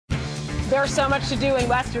There's so much to do in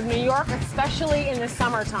Western New York, especially in the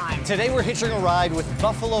summertime. Today we're hitching a ride with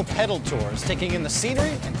Buffalo Pedal Tours, taking in the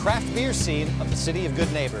scenery and craft beer scene of the city of good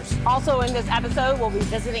neighbors. Also in this episode, we'll be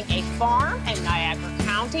visiting a farm in Niagara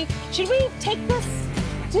County. Should we take this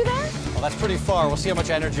to there? Well, that's pretty far. We'll see how much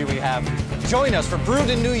energy we have. Join us for Brewed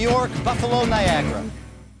in New York, Buffalo, Niagara.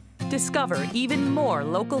 Discover even more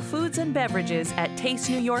local foods and beverages at Taste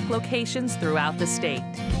New York locations throughout the state.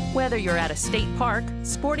 Whether you're at a state park,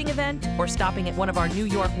 sporting event, or stopping at one of our New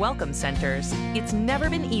York welcome centers, it's never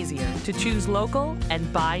been easier to choose local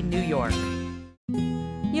and buy New York.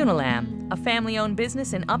 Unilam, a family-owned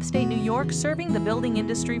business in upstate New York serving the building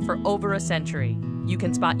industry for over a century. You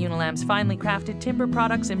can spot Unilam's finely crafted timber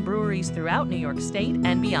products in breweries throughout New York State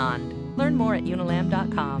and beyond. Learn more at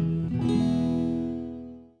unilam.com.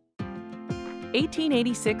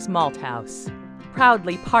 1886 Malt House,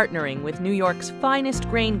 proudly partnering with New York's finest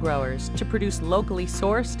grain growers to produce locally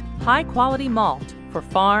sourced, high-quality malt for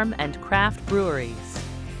farm and craft breweries.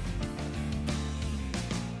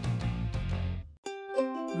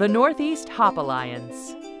 The Northeast Hop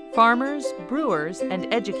Alliance, farmers, brewers, and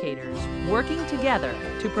educators working together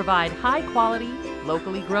to provide high-quality,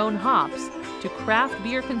 locally grown hops to craft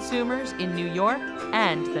beer consumers in New York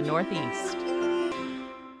and the Northeast.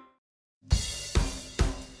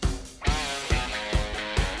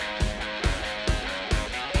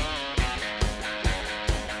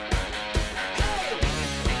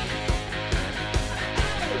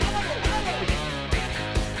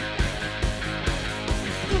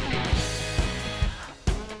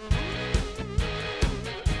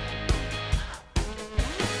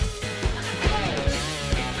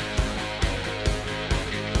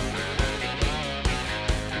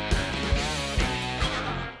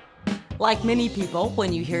 Like many people,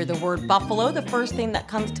 when you hear the word buffalo, the first thing that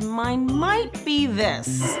comes to mind might be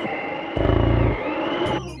this.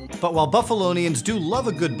 But while Buffalonians do love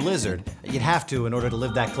a good blizzard, you'd have to in order to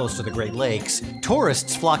live that close to the Great Lakes,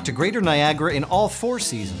 tourists flock to Greater Niagara in all 4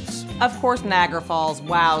 seasons. Of course, Niagara Falls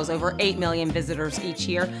wows over 8 million visitors each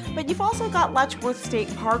year, but you've also got Letchworth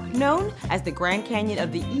State Park, known as the Grand Canyon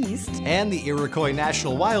of the East, and the Iroquois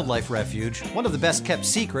National Wildlife Refuge, one of the best-kept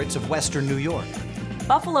secrets of Western New York.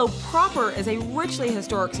 Buffalo proper is a richly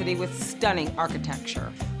historic city with stunning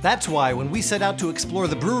architecture. That's why when we set out to explore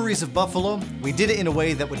the breweries of Buffalo, we did it in a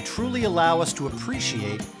way that would truly allow us to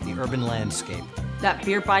appreciate the urban landscape. That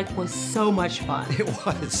beer bike was so much fun. It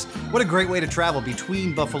was. What a great way to travel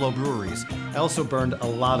between Buffalo breweries. I also burned a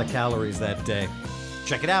lot of calories that day.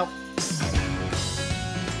 Check it out.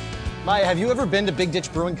 Maya, have you ever been to Big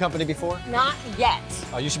Ditch Brewing Company before? Not yet.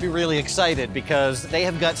 Oh, you should be really excited because they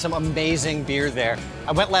have got some amazing beer there.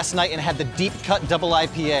 I went last night and had the Deep Cut Double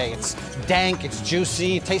IPA. It's dank, it's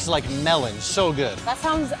juicy, it tastes like melon. So good. That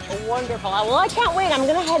sounds wonderful. Well, I can't wait. I'm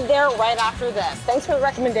gonna head there right after this. Thanks for the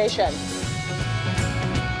recommendation.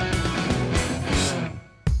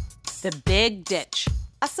 The Big Ditch.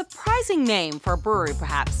 A surprising name for a brewery,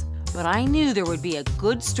 perhaps, but I knew there would be a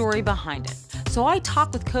good story behind it. So I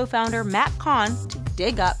talked with co-founder Matt Kahn to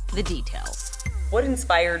dig up the details. What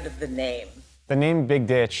inspired the name? The name Big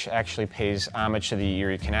Ditch actually pays homage to the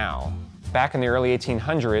Erie Canal. Back in the early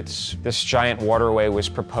 1800s, this giant waterway was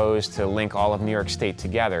proposed to link all of New York State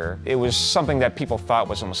together. It was something that people thought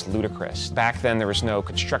was almost ludicrous. Back then, there was no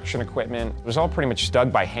construction equipment. It was all pretty much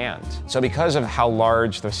dug by hand. So because of how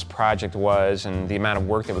large this project was and the amount of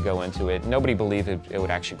work that would go into it, nobody believed it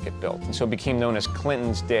would actually get built. And so it became known as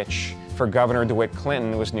Clinton's Ditch. For Governor DeWitt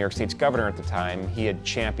Clinton, who was New York State's governor at the time, he had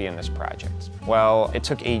championed this project. Well, it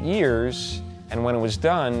took 8 years, and when it was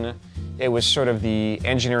done, it was sort of the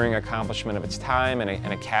engineering accomplishment of its time and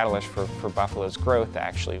a catalyst for Buffalo's growth,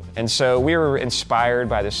 actually. And so we were inspired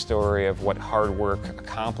by the story of what hard work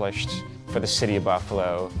accomplished for the city of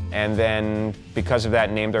Buffalo, and then because of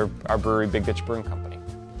that, named our brewery Big Ditch Brewing Company.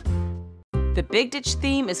 The Big Ditch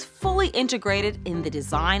theme is fully integrated in the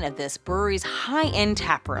design of this brewery's high-end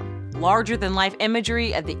taproom. Larger-than-life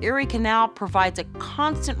imagery of the Erie Canal provides a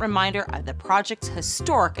constant reminder of the project's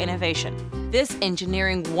historic innovation. This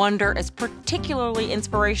engineering wonder is particularly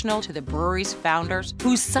inspirational to the brewery's founders,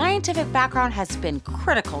 whose scientific background has been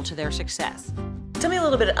critical to their success. Tell me a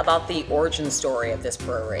little bit about the origin story of this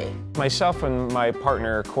brewery. Myself and my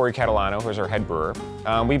partner, Corey Catalano, who's our head brewer,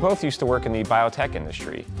 we both used to work in the biotech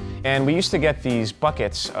industry. And we used to get these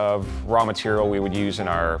buckets of raw material we would use in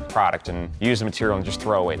our product and use the material and just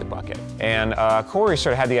throw away the bucket. And Corey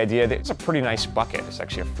sort of had the idea that it's a pretty nice bucket. It's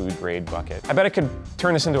actually a food grade bucket. I bet I could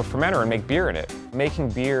turn this into a fermenter and make beer in it.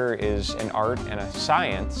 Making beer is an art and a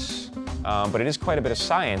science, but it is quite a bit of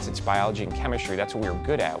science. It's biology and chemistry. That's what we were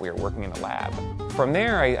good at. We were working in a lab. From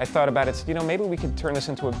there, I thought about it, you know, maybe we could turn this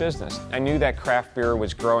into a business. I knew that craft beer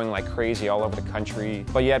was growing like crazy all over the country,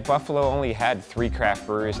 but yet Buffalo only had 3 craft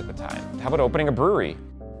breweries at the time. How about opening a brewery?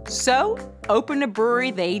 So, open a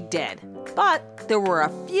brewery they did. But there were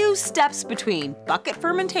a few steps between bucket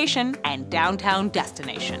fermentation and downtown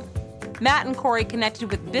destination. Matt and Corey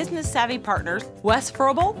connected with business-savvy partners Wes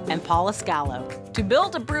Frobel and Paula Scallo to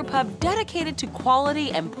build a brew pub dedicated to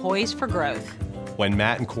quality and poised for growth. When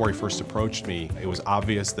Matt and Corey first approached me, it was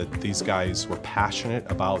obvious that these guys were passionate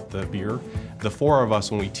about the beer. The 4 of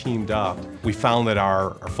us, when we teamed up, we found that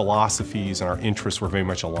our philosophies and our interests were very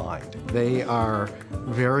much aligned. They are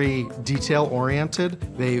very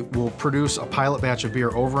detail-oriented. They will produce a pilot batch of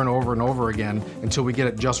beer over and over and over again until we get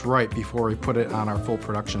it just right before we put it on our full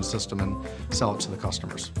production system and sell it to the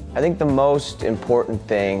customers. I think the most important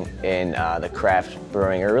thing in the craft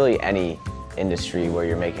brewing, or really any industry where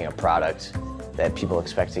you're making a product, that people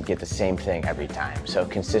expect to get the same thing every time. So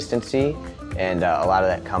consistency, and a lot of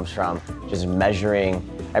that comes from just measuring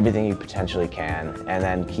everything you potentially can, and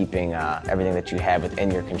then keeping everything that you have within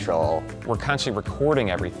your control. We're constantly recording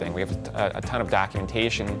everything. We have a ton of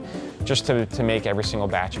documentation just to make every single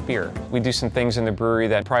batch of beer. We do some things in the brewery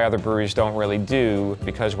that probably other breweries don't really do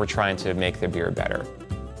because we're trying to make the beer better.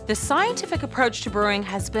 The scientific approach to brewing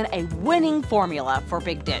has been a winning formula for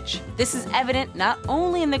Big Ditch. This is evident not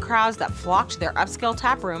only in the crowds that flock to their upscale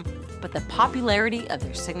tap room, but the popularity of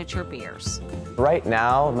their signature beers. Right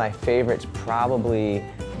now, my favorite's probably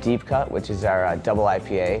Deep Cut, which is our double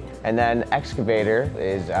IPA, and then Excavator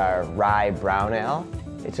is our rye brown ale.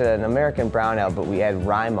 It's an American brown ale, but we add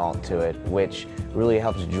rye malt to it, which really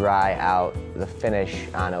helps dry out the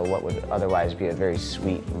finish on what would otherwise be a very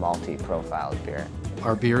sweet, malty profiled beer.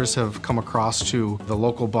 Our beers have come across to the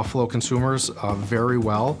local Buffalo consumers very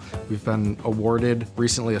well. We've been awarded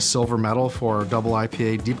recently a silver medal for double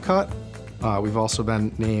IPA Deep Cut. We've also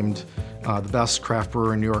been named the best craft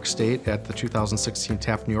brewer in New York State at the 2016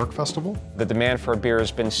 Tap New York Festival. The demand for beer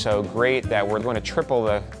has been so great that we're going to triple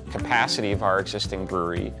the capacity of our existing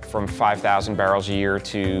brewery from 5,000 barrels a year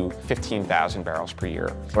to 15,000 barrels per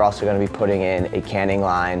year. We're also going to be putting in a canning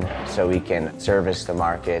line so we can service the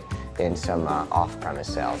market in some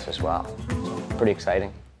off-premise sales as well. Pretty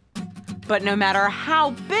exciting. But no matter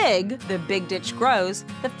how big the Big Ditch grows,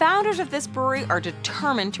 the founders of this brewery are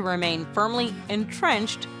determined to remain firmly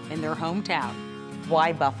entrenched in their hometown.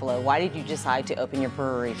 Why Buffalo? Why did you decide to open your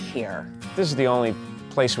brewery here? This is the only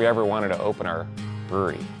place we ever wanted to open our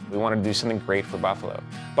brewery. We wanted to do something great for Buffalo.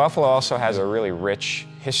 Buffalo also has a really rich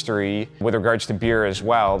history with regards to beer as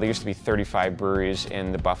well. There used to be 35 breweries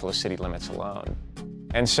in the Buffalo city limits alone.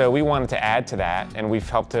 And so we wanted to add to that, and we've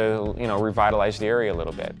helped to, revitalize the area a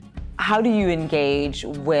little bit. How do you engage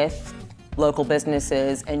with local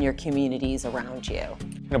businesses and your communities around you?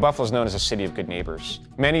 Buffalo's known as a city of good neighbors.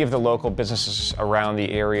 Many of the local businesses around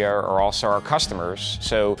the area are also our customers,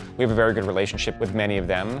 so we have a very good relationship with many of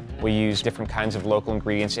them. We use different kinds of local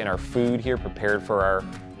ingredients in our food here, prepared for our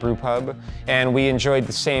brew pub, and we enjoyed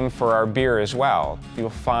the same for our beer as well. You'll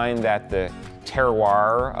find that the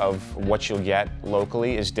terroir of what you'll get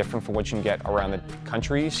locally is different from what you can get around the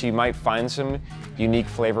country, so you might find some unique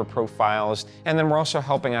flavor profiles. And then we're also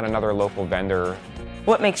helping out another local vendor.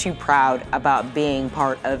 What makes you proud about being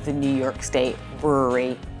part of the New York State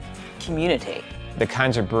brewery community? The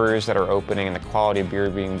kinds of breweries that are opening and the quality of beer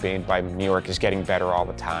being made by New York is getting better all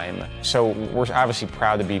the time. So we're obviously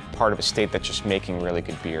proud to be part of a state that's just making really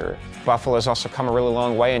good beer. Buffalo has also come a really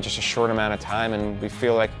long way in just a short amount of time, and we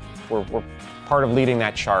feel like we're part of leading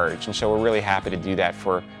that charge, and so we're really happy to do that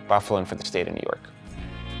for Buffalo and for the state of New York.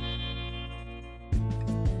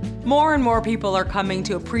 More and more people are coming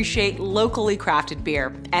to appreciate locally crafted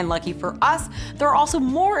beer, and lucky for us, there are also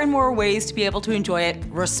more and more ways to be able to enjoy it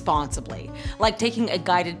responsibly, like taking a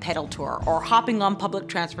guided pedal tour or hopping on public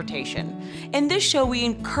transportation. In this show, we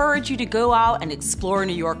encourage you to go out and explore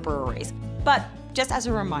New York breweries. But just as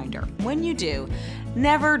a reminder, when you do,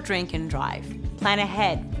 never drink and drive. Plan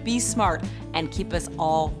ahead, be smart, and keep us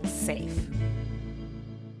all safe.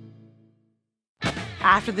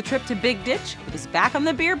 After the trip to Big Ditch, it was back on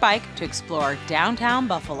the beer bike to explore downtown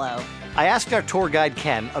Buffalo. I asked our tour guide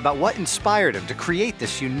Ken about what inspired him to create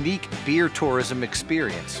this unique beer tourism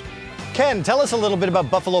experience. Ken, tell us a little bit about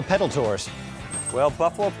Buffalo Pedal Tours. Well,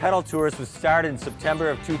 Buffalo Pedal Tours was started in September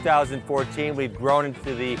of 2014. We've grown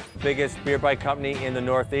into the biggest beer bike company in the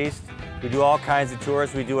Northeast. We do all kinds of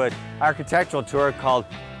tours. We do an architectural tour called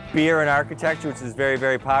Beer and Architecture, which is very,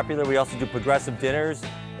 very popular. We also do progressive dinners,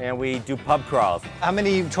 and we do pub crawls. How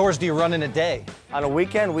many tours do you run in a day? On a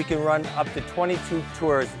weekend, we can run up to 22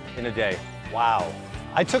 tours in a day. Wow.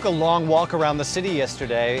 I took a long walk around the city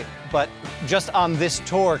yesterday, but just on this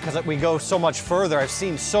tour, because we go so much further, I've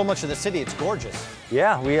seen so much of the city. It's gorgeous.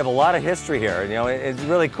 Yeah, we have a lot of history here. You know, it's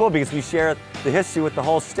really cool because we share the history with the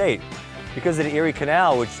whole state. Because of the Erie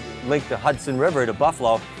Canal, which linked the Hudson River to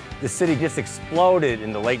Buffalo, the city just exploded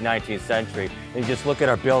in the late 19th century. And you just look at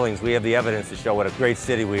our buildings, we have the evidence to show what a great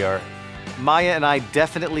city we are. Maya and I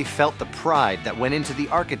definitely felt the pride that went into the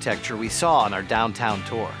architecture we saw on our downtown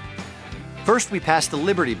tour. First, we passed the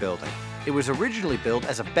Liberty Building. It was originally built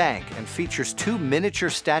as a bank and features 2 miniature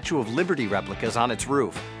Statue of Liberty replicas on its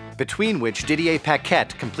roof, between which Didier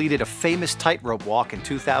Paquette completed a famous tightrope walk in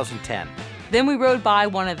 2010. Then we rode by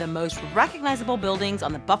one of the most recognizable buildings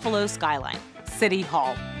on the Buffalo skyline, City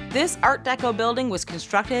Hall. This Art Deco building was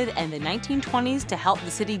constructed in the 1920s to help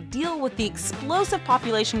the city deal with the explosive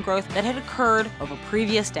population growth that had occurred over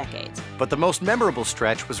previous decades. But the most memorable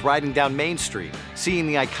stretch was riding down Main Street, seeing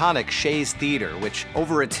the iconic Shays Theater, which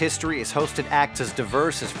over its history has hosted acts as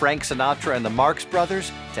diverse as Frank Sinatra and the Marx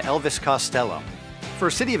Brothers to Elvis Costello. For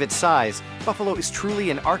a city of its size, Buffalo is truly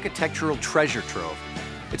an architectural treasure trove.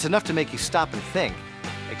 It's enough to make you stop and think,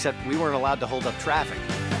 except we weren't allowed to hold up traffic.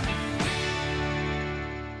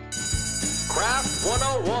 Craft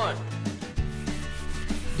 101.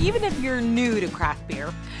 Even if you're new to craft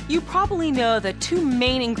beer, you probably know the 2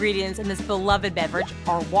 main ingredients in this beloved beverage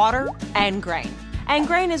are water and grain. And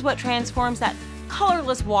grain is what transforms that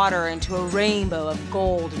colorless water into a rainbow of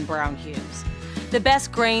gold and brown hues. The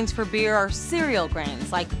best grains for beer are cereal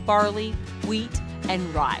grains like barley, wheat,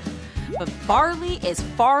 and rye. But barley is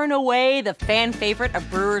far and away the fan favorite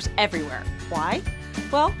of brewers everywhere. Why?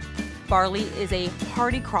 Well, barley is a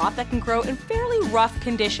hardy crop that can grow in fairly rough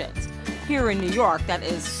conditions. Here in New York, that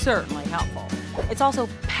is certainly helpful. It's also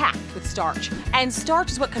packed with starch, and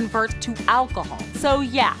starch is what converts to alcohol. So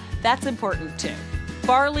yeah, that's important too.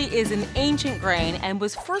 Barley is an ancient grain and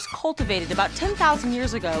was first cultivated about 10,000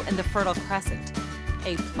 years ago in the Fertile Crescent.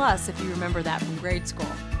 A plus if you remember that from grade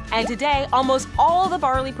school. And today, almost all the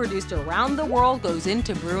barley produced around the world goes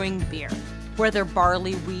into brewing beer. Whether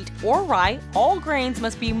barley, wheat, or rye, all grains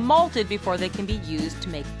must be malted before they can be used to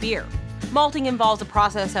make beer. Malting involves a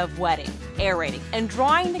process of wetting, aerating, and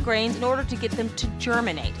drying the grains in order to get them to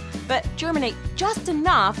germinate. But germinate just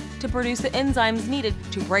enough to produce the enzymes needed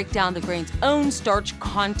to break down the grain's own starch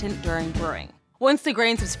content during brewing. Once the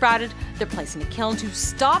grains have sprouted, they're placed in a kiln to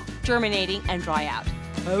stop germinating and dry out.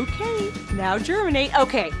 Okay, now germinate.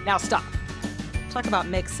 Okay, now stop. Talk about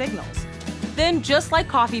mixed signals. Then, just like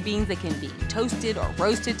coffee beans, they can be toasted or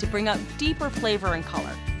roasted to bring out deeper flavor and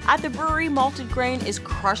color. At the brewery, malted grain is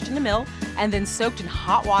crushed in a mill and then soaked in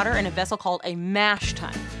hot water in a vessel called a mash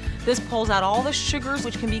tun. This pulls out all the sugars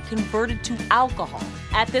which can be converted to alcohol.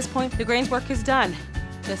 At this point, the grain's work is done.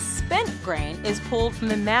 The spent grain is pulled from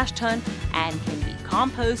the mash tun and can be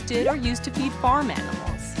composted or used to feed farm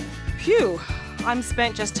animals. Phew, I'm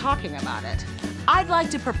spent just talking about it. I'd like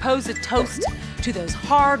to propose a toast to those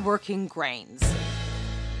hard-working grains.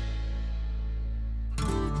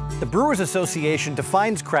 The Brewers Association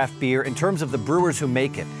defines craft beer in terms of the brewers who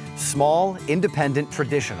make it. Small, independent,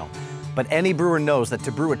 traditional. But any brewer knows that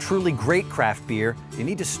to brew a truly great craft beer, you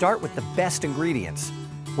need to start with the best ingredients.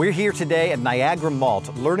 We're here today at Niagara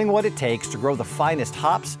Malt, learning what it takes to grow the finest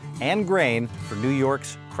hops and grain for New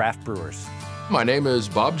York's craft brewers. My name is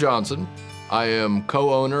Bob Johnson. I am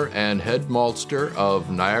co-owner and head maltster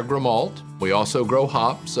of Niagara Malt. We also grow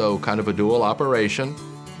hops, so kind of a dual operation.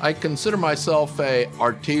 I consider myself a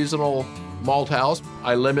artisanal malt house.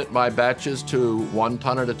 I limit my batches to 1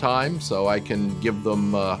 ton at a time, so I can give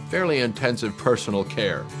them fairly intensive personal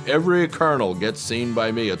care. Every kernel gets seen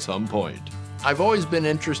by me at some point. I've always been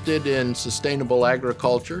interested in sustainable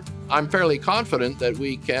agriculture. I'm fairly confident that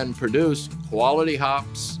we can produce quality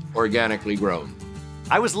hops organically grown.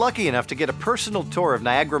 I was lucky enough to get a personal tour of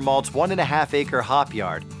Niagara Malt's 1.5-acre hop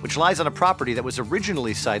yard, which lies on a property that was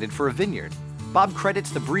originally sited for a vineyard. Bob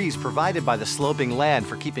credits the breeze provided by the sloping land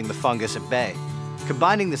for keeping the fungus at bay.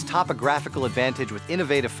 Combining this topographical advantage with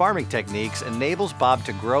innovative farming techniques enables Bob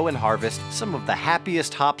to grow and harvest some of the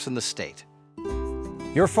happiest hops in the state.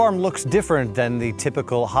 Your farm looks different than the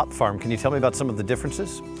typical hop farm. Can you tell me about some of the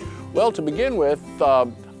differences? Well, to begin with,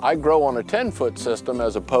 I grow on a 10-foot system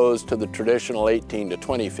as opposed to the traditional 18 to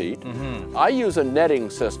 20 feet. I use a netting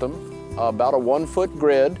system, about a 1-foot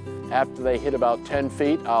grid. After they hit about 10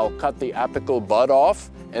 feet, I'll cut the apical bud off,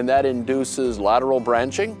 and that induces lateral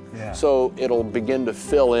branching. So it'll begin to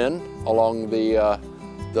fill in along the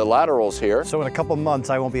laterals here. So in a couple months,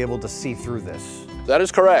 I won't be able to see through this. That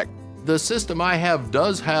is correct. The system I have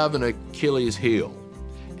does have an Achilles heel,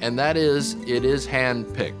 and that is it is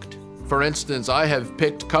hand-picked. For instance, I have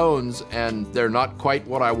picked cones and they're not quite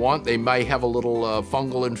what I want. They might have a little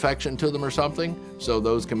fungal infection to them or something, so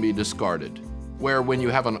those can be discarded. Where when you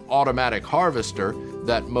have an automatic harvester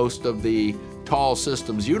that most of the tall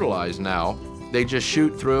systems utilize now, they just shoot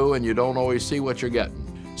through and you don't always see what you're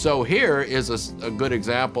getting. So here is a good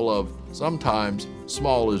example of sometimes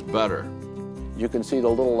small is better. You can see the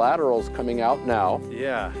little laterals coming out now.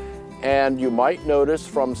 Yeah. And you might notice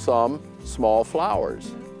from some small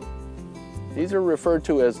flowers. These are referred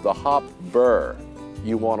to as the hop burr.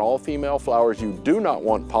 You want all female flowers. You do not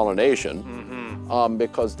want pollination,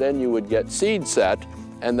 because then you would get seed set,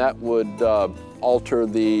 and that would alter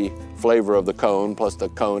the flavor of the cone, plus the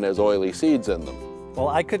cone has oily seeds in them. Well,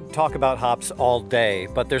 I could talk about hops all day,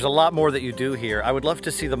 but there's a lot more that you do here. I would love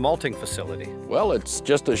to see the malting facility. Well, it's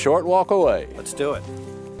just a short walk away. Let's do it.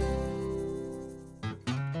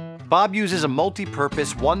 Bob uses a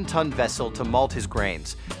multi-purpose 1-ton vessel to malt his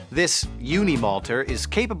grains. This uni-malter is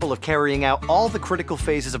capable of carrying out all the critical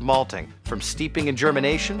phases of malting, from steeping and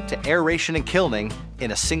germination to aeration and kilning,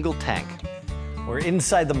 in a single tank. We're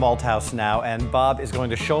inside the malt house now, and Bob is going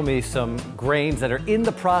to show me some grains that are in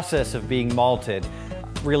the process of being malted.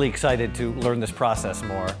 Really excited to learn this process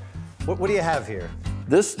more. What do you have here?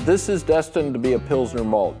 This is destined to be a Pilsner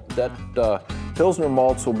malt. That Pilsner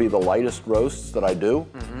malts will be the lightest roasts that I do.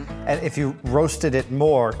 And if you roasted it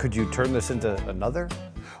more, could you turn this into another?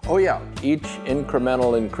 Oh yeah, each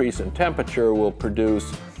incremental increase in temperature will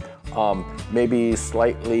produce maybe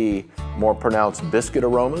slightly more pronounced biscuit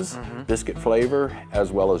aromas, biscuit flavor,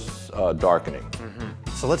 as well as darkening.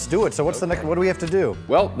 So let's do it. So what's the next, what do we have to do?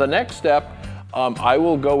 Well, the next step, I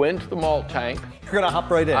will go into the malt tank. You're gonna hop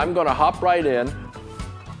right in. I'm gonna hop right in.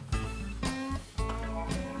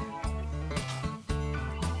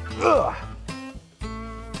 Ugh.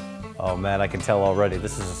 Oh man, I can tell already.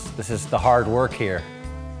 This is the hard work here.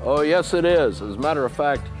 Oh yes, it is. As a matter of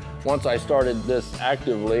fact, once I started this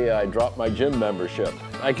actively, I dropped my gym membership.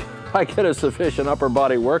 I get a sufficient upper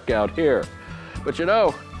body workout here. But you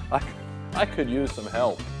know, I could use some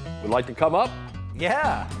help. Would like to come up?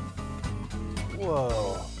 Yeah.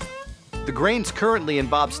 Whoa. The grains currently in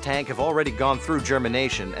Bob's tank have already gone through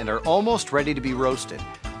germination and are almost ready to be roasted.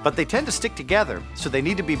 But they tend to stick together, so they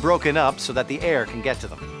need to be broken up so that the air can get to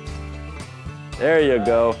them. There you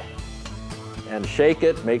go. And shake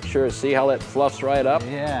it, make sure, see how it fluffs right up?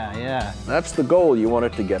 Yeah, yeah. That's the goal. You want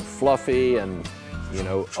it to get fluffy and, you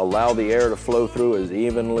know, allow the air to flow through as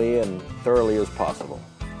evenly and thoroughly as possible.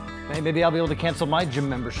 Hey, maybe I'll be able to cancel my gym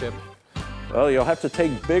membership. Well, you'll have to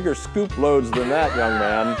take bigger scoop loads than that, young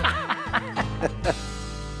man.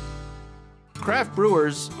 Craft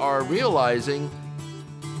brewers are realizing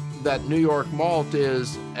that New York malt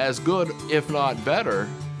is as good, if not better,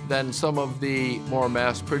 than some of the more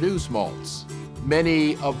mass-produced malts.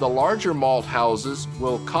 Many of the larger malt houses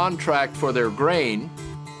will contract for their grain.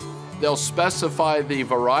 They'll specify the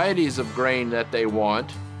varieties of grain that they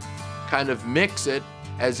want, kind of mix it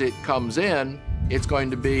as it comes in. It's going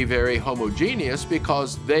to be very homogeneous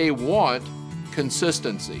because they want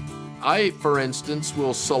consistency. I, for instance,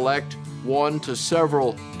 will select one to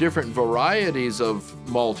several different varieties of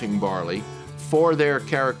malting barley for their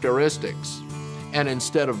characteristics. And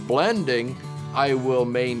instead of blending, I will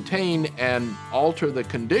maintain and alter the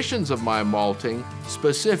conditions of my malting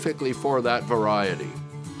specifically for that variety.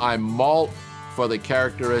 I malt for the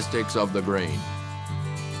characteristics of the grain.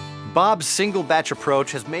 Bob's single batch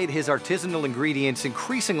approach has made his artisanal ingredients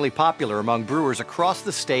increasingly popular among brewers across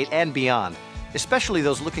the state and beyond, especially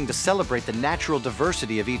those looking to celebrate the natural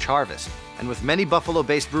diversity of each harvest. And with many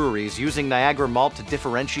Buffalo-based breweries using Niagara Malt to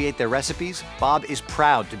differentiate their recipes, Bob is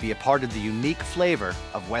proud to be a part of the unique flavor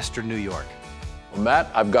of Western New York.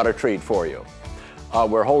 Matt, I've got a treat for you.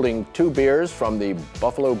 We're holding 2 beers from the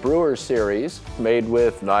Buffalo Brewers Series made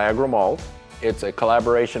with Niagara Malt. It's a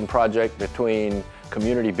collaboration project between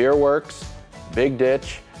Community Beer Works, Big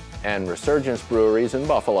Ditch, and Resurgence Breweries in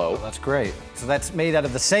Buffalo. Oh, that's great. So that's made out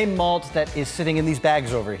of the same malt that is sitting in these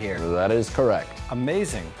bags over here. That is correct.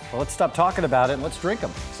 Amazing. Well, let's stop talking about it and let's drink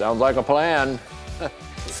them. Sounds like a plan.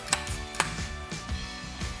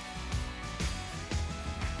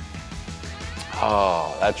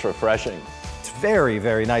 Oh, that's refreshing. It's very,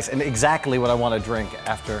 very nice and exactly what I want to drink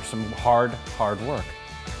after some hard work.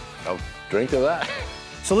 Oh, drink to that.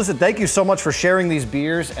 So listen, thank you so much for sharing these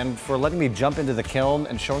beers and for letting me jump into the kiln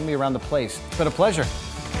and showing me around the place. It's been a pleasure.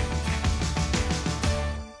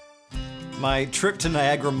 My trip to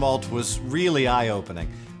Niagara Malt was really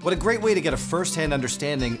eye-opening. What a great way to get a first-hand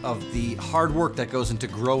understanding of the hard work that goes into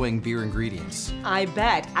growing beer ingredients. I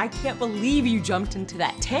bet. I can't believe you jumped into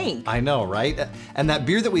that tank. I know, right? And that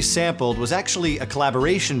beer that we sampled was actually a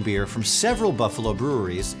collaboration beer from several Buffalo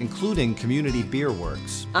breweries, including Community Beer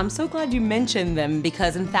Works. I'm so glad you mentioned them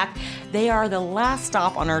because, in fact, they are the last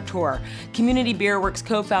stop on our tour. Community Beer Works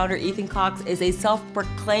co-founder Ethan Cox is a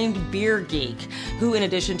self-proclaimed beer geek who, in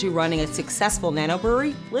addition to running a successful nano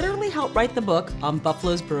brewery, literally helped write the book on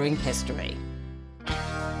Buffalo's brewing history.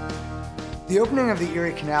 The opening of the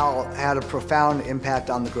Erie Canal had a profound impact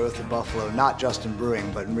on the growth of Buffalo, not just in brewing,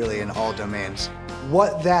 but really in all domains.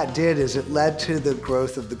 What that did is it led to the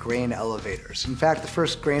growth of the grain elevators. In fact, the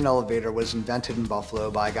first grain elevator was invented in Buffalo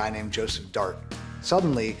by a guy named Joseph Dart.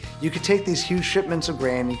 Suddenly, you could take these huge shipments of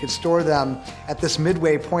grain, you could store them at this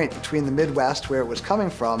midway point between the Midwest, where it was coming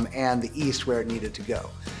from, and the East, where it needed to go.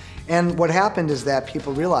 And what happened is that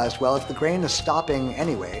people realized, well, if the grain is stopping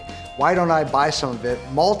anyway, why don't I buy some of it,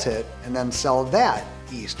 malt it, and then sell that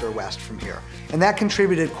east or west from here? And that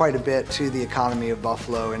contributed quite a bit to the economy of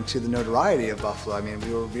Buffalo and to the notoriety of Buffalo. I mean,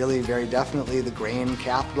 we were really very definitely the grain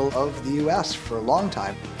capital of the US for a long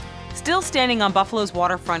time. Still standing on Buffalo's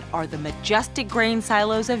waterfront are the majestic grain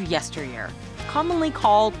silos of yesteryear, commonly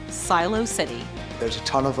called Silo City. There's a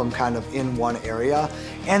ton of them kind of in one area,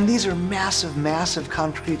 and these are massive, massive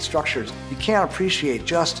concrete structures. You can't appreciate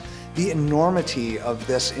just the enormity of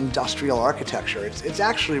this industrial architecture. It's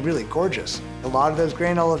actually really gorgeous. A lot of those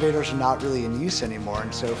grain elevators are not really in use anymore,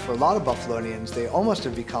 and so for a lot of Buffalonians, they almost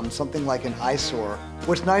have become something like an eyesore.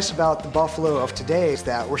 What's nice about the Buffalo of today is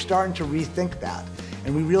that we're starting to rethink that.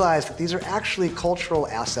 And we realize that these are actually cultural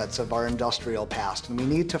assets of our industrial past, and we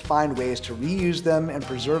need to find ways to reuse them and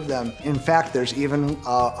preserve them. In fact, there's even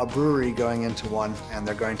a brewery going into one, and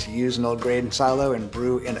they're going to use an old grain silo and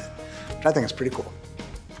brew in it, which I think is pretty cool.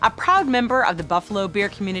 A proud member of the Buffalo beer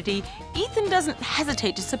community, Ethan doesn't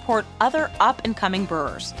hesitate to support other up-and-coming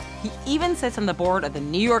brewers. He even sits on the board of the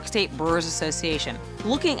New York State Brewers Association,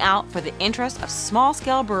 looking out for the interests of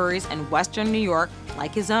small-scale breweries in Western New York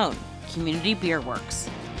like his own, Community Beer Works.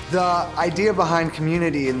 The idea behind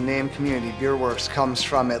community and the name Community Beer Works comes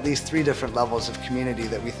from at least 3 different levels of community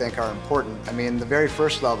that we think are important. I mean, the very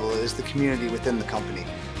first level is the community within the company.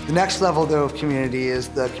 The next level, though, of community is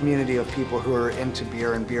the community of people who are into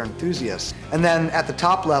beer and beer enthusiasts. And then at the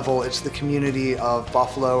top level, it's the community of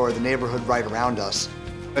Buffalo or the neighborhood right around us.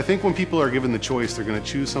 I think when people are given the choice, they're going to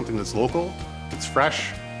choose something that's local, it's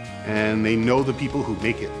fresh, and they know the people who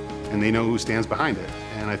make it, and they know who stands behind it.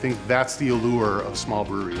 And I think that's the allure of small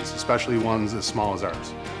breweries, especially ones as small as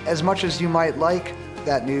ours. As much as you might like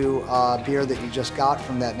that new beer that you just got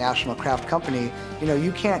from that national craft company, you know,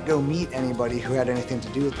 you can't go meet anybody who had anything to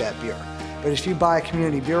do with that beer. But if you buy a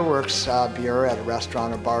Community Beer Works beer at a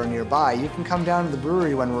restaurant or bar nearby, you can come down to the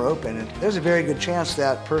brewery when we're open, and there's a very good chance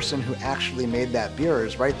that person who actually made that beer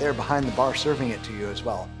is right there behind the bar serving it to you as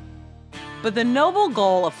well. But the noble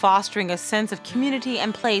goal of fostering a sense of community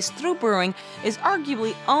and place through brewing is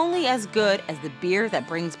arguably only as good as the beer that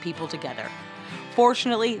brings people together.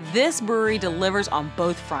 Fortunately, this brewery delivers on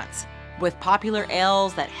both fronts, with popular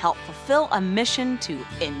ales that help fulfill a mission to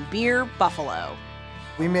embeer Buffalo.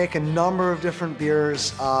 We make a number of different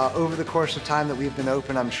beers. Over the course of time that we've been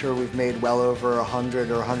open, I'm sure we've made well over 100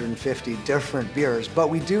 or 150 different beers, but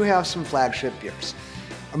we do have some flagship beers.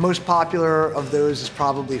 Our most popular of those is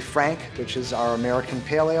probably Frank, which is our American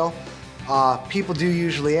Pale Ale. People do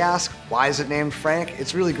usually ask, why is it named Frank?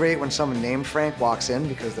 It's really great when someone named Frank walks in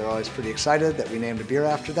because they're always pretty excited that we named a beer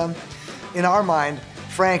after them. In our mind,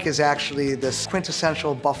 Frank is actually this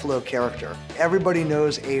quintessential Buffalo character. Everybody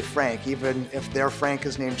knows a Frank, even if their Frank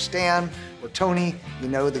is named Stan or Tony, you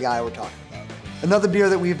know the guy we're talking about. Another beer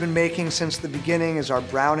that we've been making since the beginning is our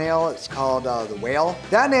brown ale. It's called the Whale.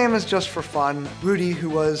 That name is just for fun. Rudy, who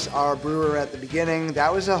was our brewer at the beginning,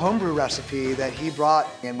 that was a homebrew recipe that he brought,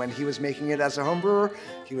 and when he was making it as a homebrewer,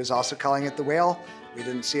 he was also calling it the Whale. We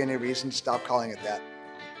didn't see any reason to stop calling it that.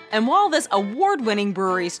 And while this award-winning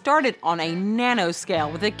brewery started on a nano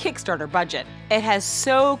scale with a Kickstarter budget, it has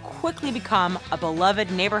so quickly become a beloved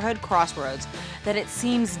neighborhood crossroads that it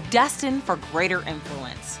seems destined for greater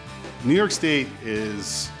influence. New York State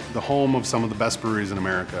is the home of some of the best breweries in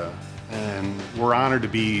America, and we're honored to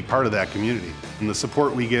be part of that community. And the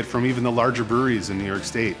support we get from even the larger breweries in New York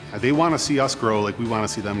State, they want to see us grow like we want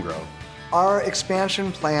to see them grow. Our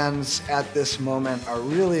expansion plans at this moment are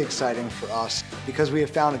really exciting for us because we have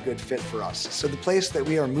found a good fit for us. So the place that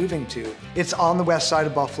we are moving to, it's on the west side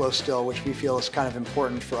of Buffalo still, which we feel is kind of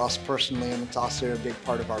important for us personally, and it's also a big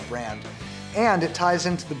part of our brand. And it ties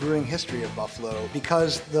into the brewing history of Buffalo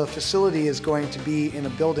because the facility is going to be in a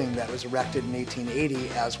building that was erected in 1880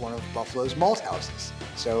 as one of Buffalo's malt houses.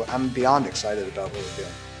 So I'm beyond excited about what we're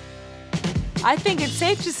doing. I think it's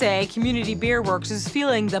safe to say Community Beer Works is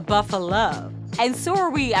feeling the Buffalo. And so are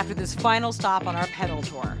we after this final stop on our pedal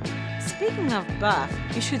tour. Speaking of Buff,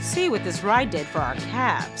 you should see what this ride did for our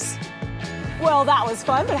calves. Well, that was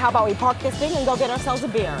fun, but how about we park this thing and go get ourselves a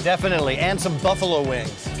beer? Definitely, and some buffalo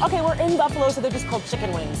wings. Okay, we're in Buffalo, so they're just called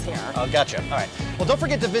chicken wings here. Oh, gotcha. All right. Well, don't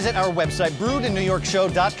forget to visit our website,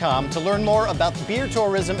 brewedinNewYorkshow.com, to learn more about beer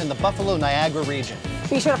tourism in the Buffalo, Niagara region.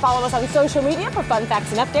 Be sure to follow us on social media for fun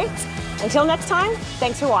facts and updates. Until next time,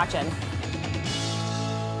 thanks for watching.